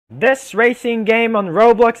This racing game on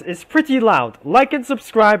Roblox is pretty loud. Like and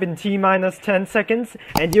subscribe in T-minus 10 seconds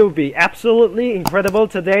and you'll be absolutely incredible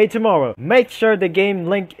today, tomorrow. Make sure the game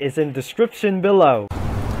link is in description below.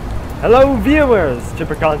 Hello viewers,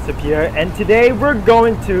 Concept here, and today we're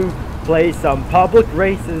going to play some public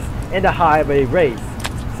races and a highway race.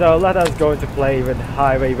 So let us go to play with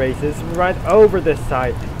highway races right over this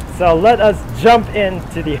side. So let us jump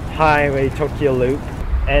into the highway Tokyo Loop.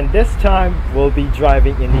 And this time we'll be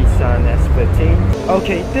driving a Nissan S15.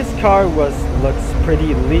 Okay, this car looks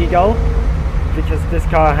pretty legal because this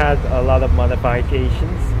car had a lot of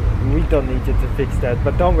modifications. We don't need to fix that,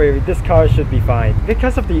 but don't worry, this car should be fine.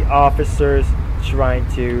 Because of the officers trying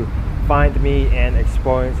to find me and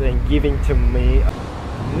exploring and giving to me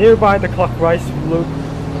nearby the clockwise loop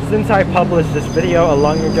since I published this video a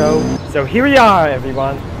long ago. So here we are,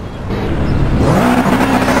 everyone.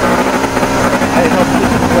 I hope this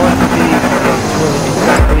is going to be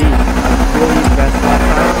exactly really best lap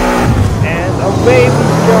time. And away we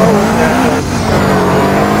go. That's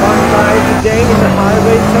a fun ride today in the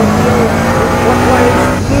highway Tokyo. Clockwise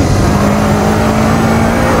loop.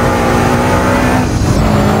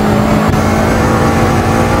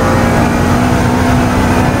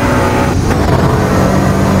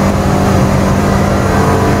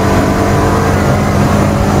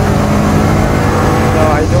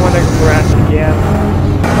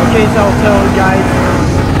 Okay, so I'll tell you guys,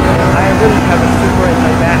 I really have a Supra in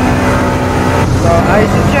my back. So I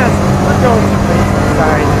suggest we're going to race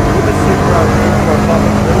inside with a Supra for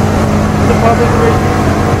public races. For the public races,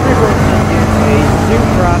 we're going to use a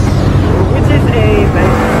Supra, which is a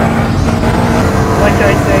like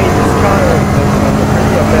I say, this car looks like a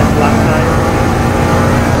pretty best lap time.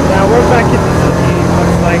 Now we're back in the city.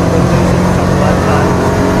 Looks like we're losing some lap time,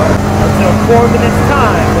 but until 4 minutes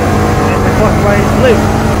time in the clockwise loop.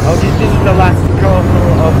 Okay, this is the last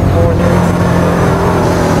couple of corners.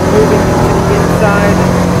 Moving to the inside.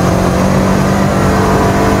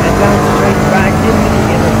 And down straight back into the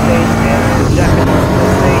interstate and the Japanese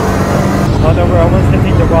interstate. Although we're almost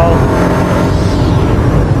hitting the wall.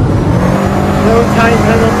 No time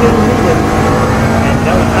penalty needed. And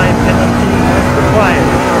no time penalty was required.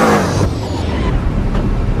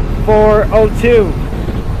 4:02.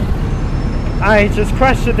 I just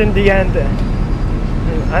crashed it in the end.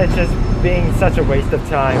 It's just being such a waste of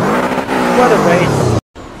time. What a race.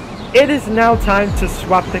 It is now time to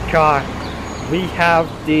swap the car. We have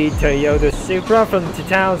the Toyota Supra from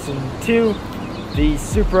 2002, the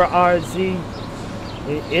Supra RZ.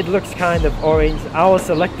 It looks kind of orange. I will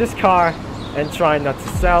select this car and try not to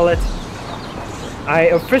sell it.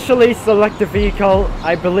 I officially select the vehicle.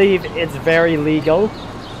 I believe it's very legal.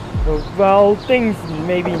 Well, things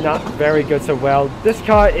maybe not very good so well. This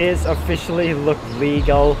car is officially looked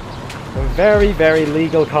legal. A very, very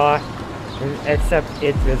legal car. Except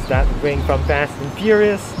it was that ring from Fast and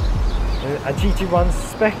Furious. A GT1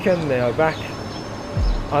 spec and back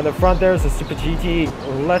on the front there's a Super GT.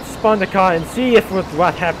 Let's spawn the car and see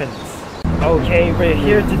what happens. Okay, we're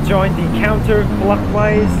here to join the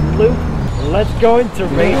counterclockwise loop. Let's go into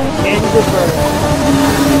race in reverse.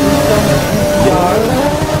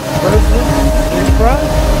 Versus Supra.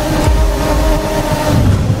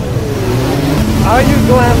 Are you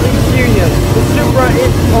gladly serious? The Supra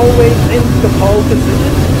is always in the pole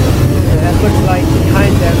position. It looks like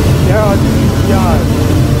behind them there are GTRs.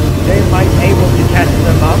 They might be able to catch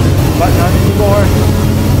them up, but not anymore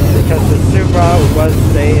because the Supra will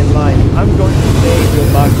stay in line. I'm going to stay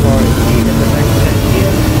good luck for even the next 10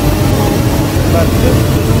 years. But since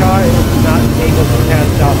this car is not able to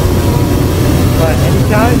catch up, but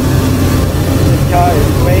anytime, this car is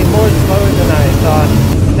way more slower than I thought.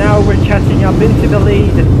 Now we're catching up into the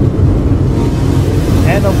lead.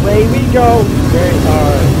 And away we go. We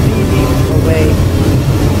are speeding away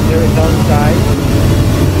to its own side.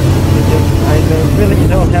 I really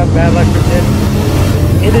don't have bad luck with this.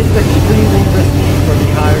 It is extremely risky for the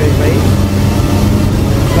highway race.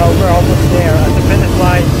 So we're almost there at the finish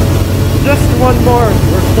line. Just one more.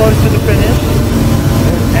 We're close to the finish.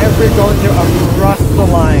 And we're going to cross the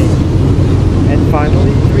line. And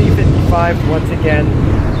finally 3:55 once again.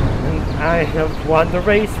 And I have won the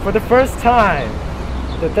race for the first time.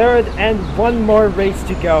 The third and one more race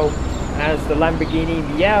to go as the Lamborghini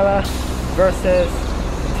Miata versus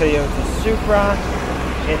Toyota Supra.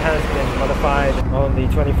 It has been modified only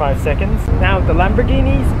 25 seconds. Now the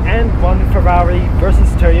Lamborghinis and one Ferrari versus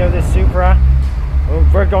Toyota Supra.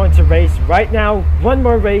 We're going to race right now. One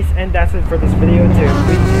more race and that's it for this video to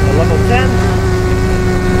reach the level 10.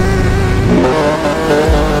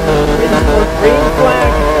 Waiting for green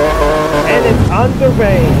flag and it's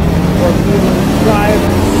underway for me to drive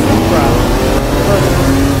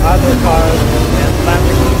other cars and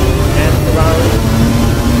Lamborghini and Ferrari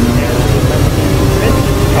and the Lamborghini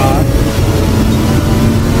vintage car.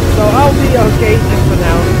 So I'll be okay just for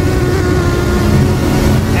now.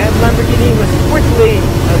 And Lamborghini was quickly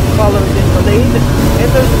followed in the lead. And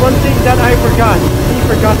there's one thing that I forgot. He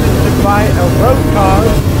forgot to buy a road car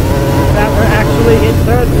that were actually in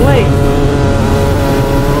third place.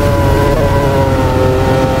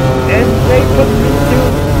 And they put me to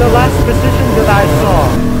the last position that I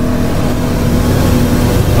saw.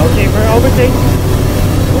 Okay, we're overtaking.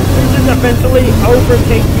 We should eventually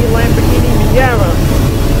overtake the Lamborghini Miura.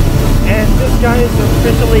 And this guy is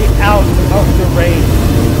officially out of the race.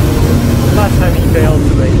 Last time he failed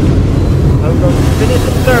to race. I'm going to finish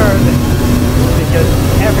in third because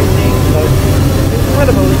everything looks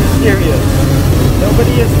incredibly mysterious.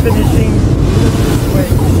 Nobody is finishing this way.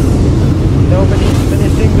 Nobody's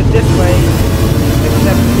finishing with this way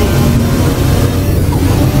except me.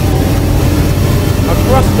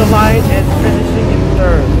 Across the line and finishing in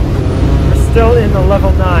third. We're still in the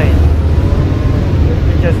level 9.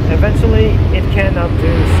 Because eventually it cannot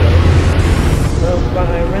do so. But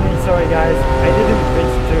I'm really sorry guys, I didn't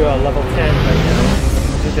reach to a level 10 right now.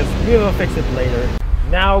 Because we will fix it later.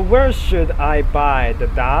 Now where should I buy? The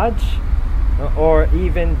Dodge? Or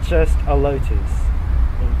even just a Lotus?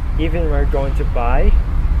 Even we're going to buy,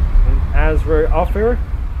 as we're offered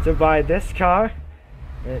to buy this car,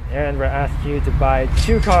 and we're asked you to buy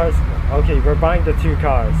 2 cars. Okay, we're buying the 2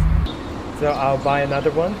 cars. So I'll buy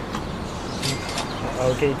another one.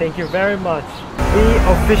 Okay, thank you very much. We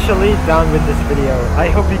officially done with this video. I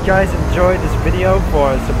hope you guys enjoyed this video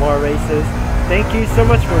for some more races. Thank you so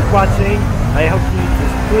much for watching. I hope you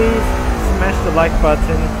just please smash the like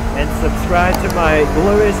button and subscribe to my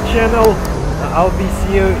glorious channel. I'll be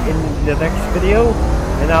see you in the next video,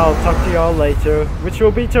 and I'll talk to you all later, which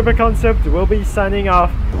will be Turbo Concept. We'll be signing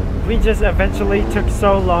off. We just eventually took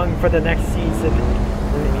so long for the next season.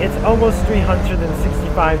 It's almost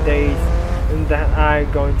 365 days that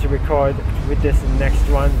I'm going to record with this next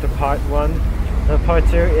one, the part 1. Part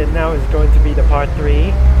 2, and now is going to be the part 3.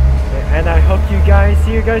 And I hope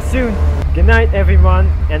see you guys soon. Good night everyone,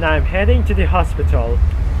 and I'm heading to the hospital.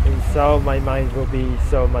 And so my mind will be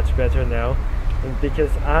so much better now,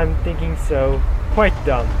 because I'm thinking so quite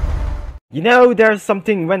dumb. You know, there's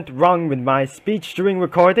something went wrong with my speech during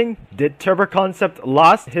recording. Did Turbo Concept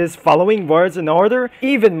lost his following words in order?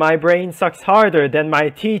 Even my brain sucks harder than my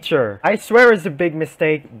teacher. I swear it's a big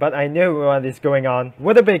mistake, but I knew what is going on.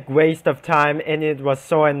 What a big waste of time, and it was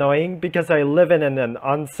so annoying because I live in an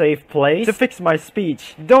unsafe place. To fix my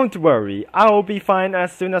speech, don't worry, I'll be fine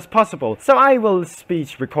as soon as possible. So I will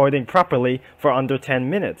speech recording properly for under 10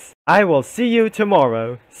 minutes. I will see you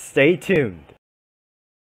tomorrow. Stay tuned.